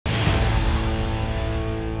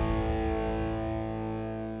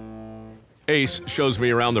Ace shows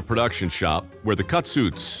me around the production shop where the cut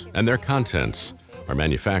suits and their contents are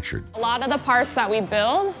manufactured. A lot of the parts that we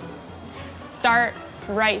build start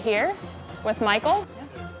right here with Michael.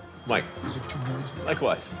 Mike.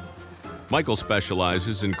 Likewise. Michael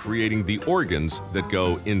specializes in creating the organs that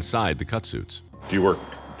go inside the cut suits. Do you work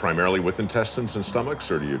primarily with intestines and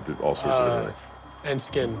stomachs, or do you do all sorts of everything? And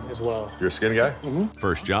skin as well. You're a skin guy? Mm-hmm.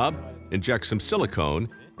 First job, inject some silicone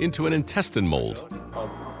into an intestine mold.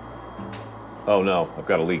 Oh no, I've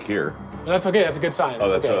got a leak here. That's okay, that's a good sign. Oh,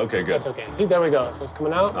 that's okay, good. That's okay. See, there we go. So it's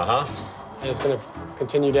coming out, Uh-huh. and it's gonna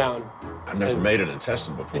continue down. I've never made an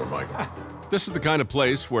intestine before, Mike. This is the kind of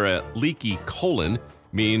place where a leaky colon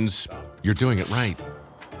means you're doing it right.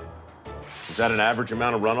 Is that an average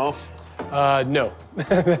amount of runoff? No,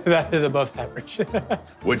 that is above average.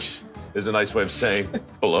 Which is a nice way of saying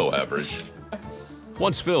below average.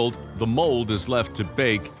 Once filled, the mold is left to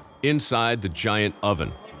bake inside the giant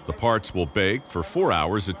oven. The parts will bake for 4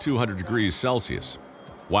 hours at 200 degrees Celsius.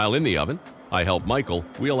 While in the oven, I help Michael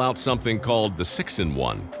wheel out something called the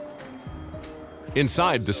 6-in-1.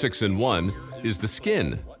 Inside the 6-in-1 is the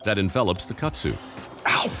skin that envelops the cut suit.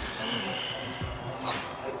 Ow!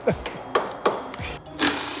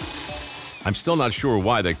 I'm still not sure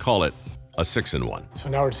why they call it a 6-in-1. So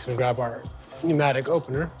now we're just gonna grab our pneumatic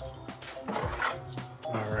opener.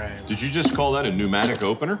 All right. Did you just call that a pneumatic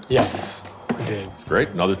opener? Yes, I did. Great,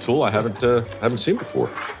 another tool I haven't seen before.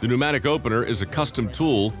 The pneumatic opener is a custom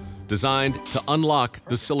tool designed to unlock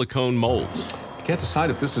the silicone molds. I can't decide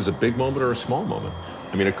if this is a big moment or a small moment.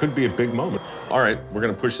 I mean, it could be a big moment. All right, we're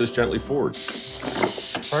gonna push this gently forward.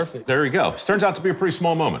 Perfect. There we go. This turns out to be a pretty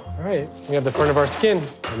small moment. All right, we have the front of our skin,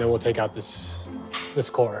 and then we'll take out this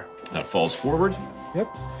core. That falls forward.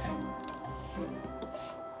 Yep.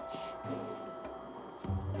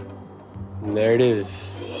 And there it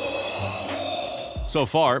is. So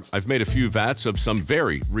far, I've made a few vats of some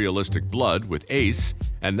very realistic blood with Ace,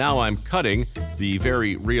 and now I'm cutting the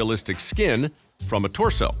very realistic skin from a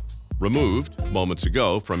torso, removed moments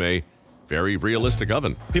ago from a very realistic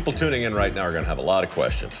oven. People tuning in right now are gonna have a lot of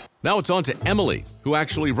questions. Now it's on to Emily, who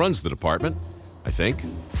actually runs the department, I think.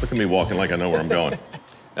 Look at me walking like I know where I'm going.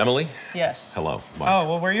 Emily? Yes. Hello, Mike. Oh,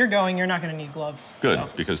 well, where you're going, you're not going to need gloves. Good, so.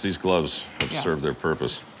 because these gloves have served their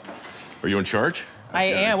purpose. Are you in charge? I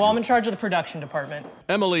am. Well, I'm in charge of the production department.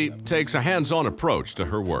 Emily takes a hands-on approach to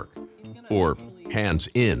her work, or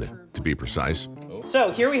hands-in, to be precise.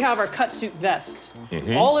 So here we have our cut suit vest.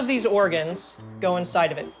 All of these organs go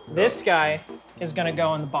inside of it. This guy is going to go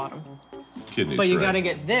on the bottom. Kidneys, But you right? got to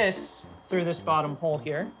get this through this bottom hole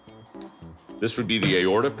here. This would be the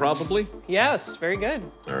aorta, probably? Yes, very good.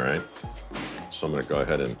 All right. So I'm gonna go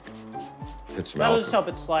ahead and hit some That'll alcohol. just help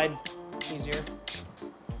it slide easier.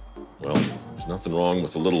 Well, there's nothing wrong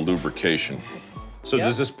with a little lubrication. So Yep.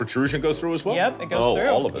 does this protrusion go through as well? Yep, it goes through.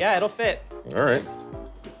 All of it? Yeah, it'll fit. All right.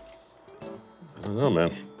 I don't know,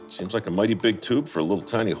 man. Seems like a mighty big tube for a little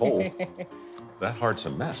tiny hole. That heart's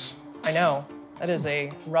a mess. I know. That is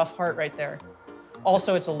a rough heart right there.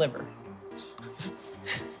 Also, it's a liver.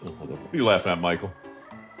 What are you laughing at, Michael?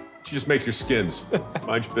 You just make your skins.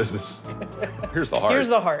 Mind your business. Here's the heart. Here's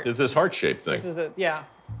the heart. It's this heart-shaped thing. This is it, yeah.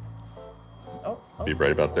 Oh, Be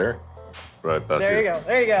right about there. Right about there here. you go.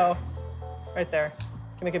 There you go. Right there. Can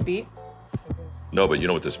you make a beat? No, but you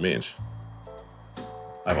know what this means.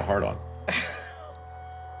 I have a heart on.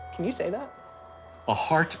 Can you say that? A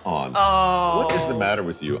heart on. Oh. What is the matter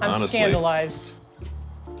with you, I'm honestly? scandalized.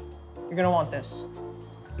 You're gonna want this.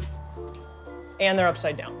 And they're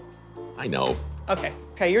upside down. I know. Okay,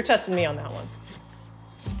 you're testing me on that one.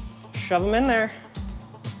 Shove them in there.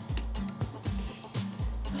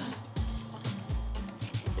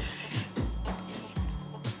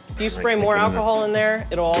 If you spray more alcohol in there,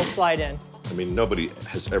 it'll all slide in. I mean, nobody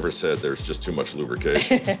has ever said there's just too much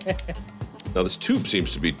lubrication. Now, this tube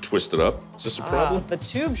seems to be twisted up. Is this a problem? The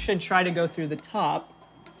tube should try to go through the top,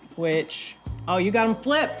 which, oh, you got them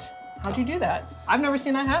flipped. How'd you do that? I've never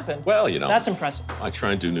seen that happen. Well, you know. That's impressive. I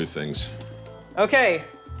try and do new things. Okay,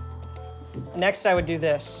 next I would do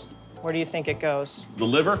this. Where do you think it goes? The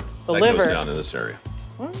liver? The that liver. goes down in this area.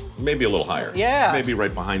 Maybe a little higher. Yeah. Maybe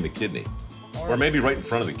right behind the kidney. Or maybe right in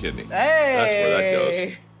front of the kidney. Hey! That's where that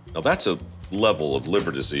goes. Now, that's a level of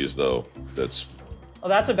liver disease, though, that's... Oh,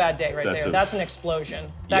 that's a bad day right That's there. That's an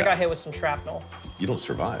explosion. That Yeah. got hit with some shrapnel. You don't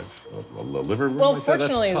survive. A liver wound Well, like that?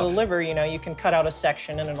 That's fortunately, the tough. liver, you know, you can cut out a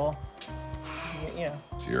section and it'll, you know,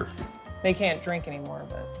 Dear. they can't drink anymore,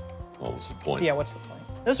 but Well, what's the point? yeah, what's the point?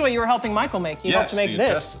 This is what you were helping Michael make. You helped Yes, to make the this.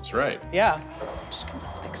 intestines, right. Yeah. Just gonna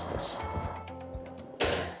fix this.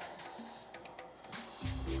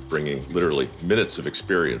 Bringing literally minutes of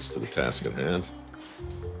experience to the task at hand.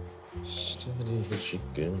 Steady as she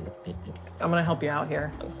goes. I'm gonna help you out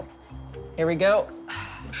here. Here we go.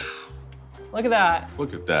 Look at that.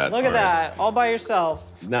 Look at that. Look at that, all by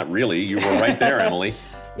yourself. Not really. You were right there, Emily.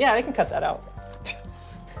 Yeah, I can cut that out.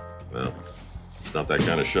 Well, it's not that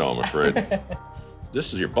kind of show, I'm afraid.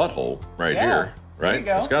 This is your butthole right Yeah, here, right? there you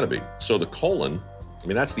go. It's got to be. So the colon, I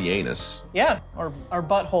mean, that's the anus. Yeah, or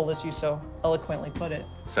butthole, as you so eloquently put it.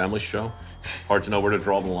 Family show. Hard to know where to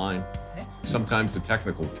draw the line. Sometimes the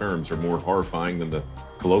technical terms are more horrifying than the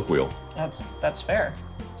colloquial. That's fair.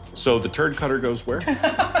 So the turd cutter goes where?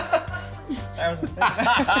 That was a bit.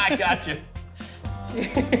 I got you.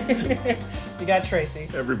 You got Tracy.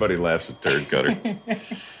 Everybody laughs at turd cutter.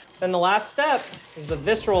 Then the last step is the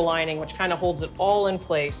visceral lining, which kind of holds it all in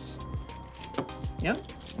place. Yep,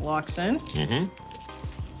 locks in. Mm-hmm.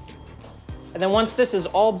 And then once this is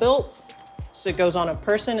all built, so it goes on a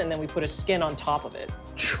person, and then we put a skin on top of it.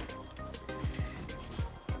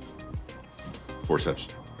 Forceps.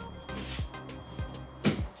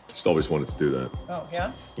 Just always wanted to do that. Oh,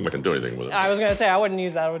 yeah? I'm not gonna do anything with it. I was gonna say, I wouldn't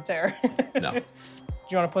use that, it would tear. No. Do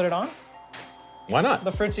you wanna put it on? Why not?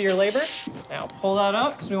 The fruits of your labor? Now pull that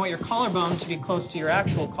up, because we want your collarbone to be close to your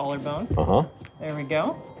actual collarbone. Uh-huh. There we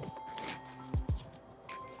go.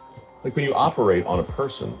 Like when you operate on a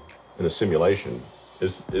person in a simulation,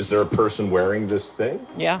 is there a person wearing this thing?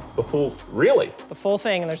 Yeah, The full, really? the full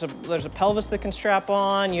thing, and there's a pelvis that can strap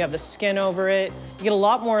on, you have the skin over it. You get a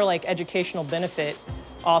lot more like educational benefit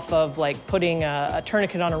off of like putting a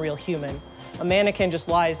tourniquet on a real human. A mannequin just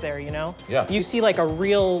lies there, you know? Yeah. You see like a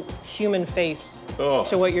real human face Oh.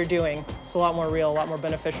 to what you're doing. It's a lot more real, a lot more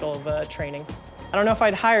beneficial of training. I don't know if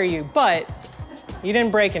I'd hire you, but you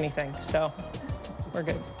didn't break anything, so we're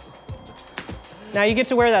good. Now you get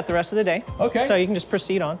to wear that the rest of the day. Okay. So you can just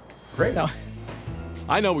proceed on. Great. No.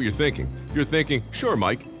 I know what you're thinking. You're thinking, sure,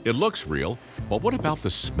 Mike, it looks real, but what about the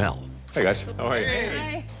smell? Hey, guys. How are you?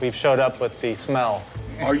 Hi. We've showed up with the smell.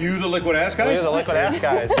 Are you the liquid ass guys? We're the liquid ass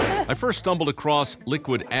guys. I first stumbled across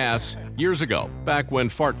liquid ass years ago, back when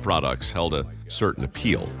fart products held a certain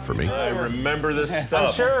appeal for me. I remember this I'm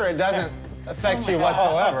stuff. sure it doesn't affect you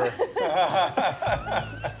whatsoever.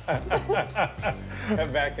 That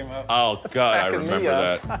backed him up. Oh, God, I backing me remember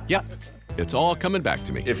up. that. Yep, it's all coming back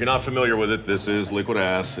to me. If you're not familiar with it, this is liquid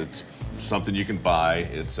ass. It's something you can buy.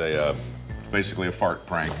 It's basically a fart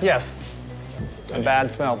prank. Yes. A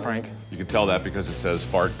bad smell prank. You can tell that because it says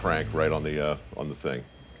fart prank right on the thing.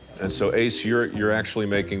 And so, Ace, you're actually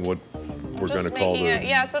making what we're going to Just call making the... it,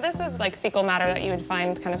 yeah, so this is like fecal matter that you would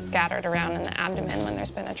find kind of scattered around in the abdomen when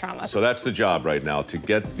there's been a trauma. So that's the job right now, to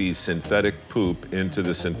get the synthetic poop into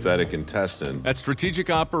the synthetic intestine. At Strategic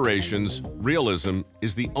Operations, realism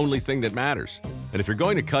is the only thing that matters. And if you're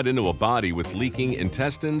going to cut into a body with leaking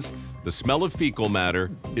intestines, the smell of fecal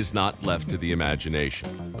matter is not left to the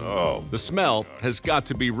imagination. Oh. The smell has got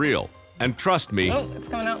to be real. And trust me, Oh, it's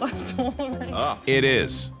coming out all over. it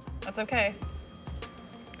is. That's okay.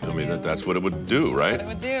 I mean, that's what it would do, What it right?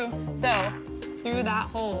 would do. So, through that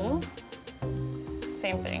hole,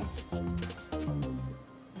 same thing.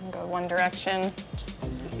 Go one direction.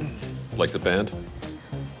 Like the band?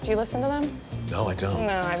 Do you listen to them? No, I don't.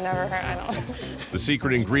 No, I've never heard, I don't. The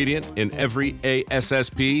secret ingredient in every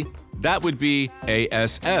ASSP, that would be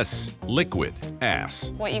ASS, liquid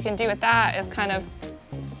ass. What you can do with that is kind of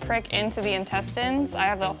prick into the intestines. I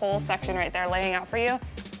have the whole section right there laying out for you.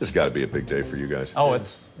 This has got to be a big day for you guys. Oh,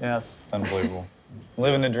 yes, unbelievable.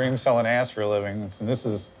 Living the dream, selling ass for a living. So this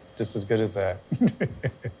is just as good as that.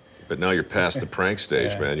 But now you're past the prank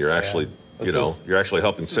stage, Yeah, man. You're actually, This is- you're actually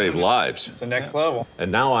helping save lives. It's the next level.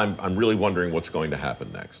 And now I'm really wondering what's going to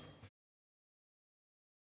happen next.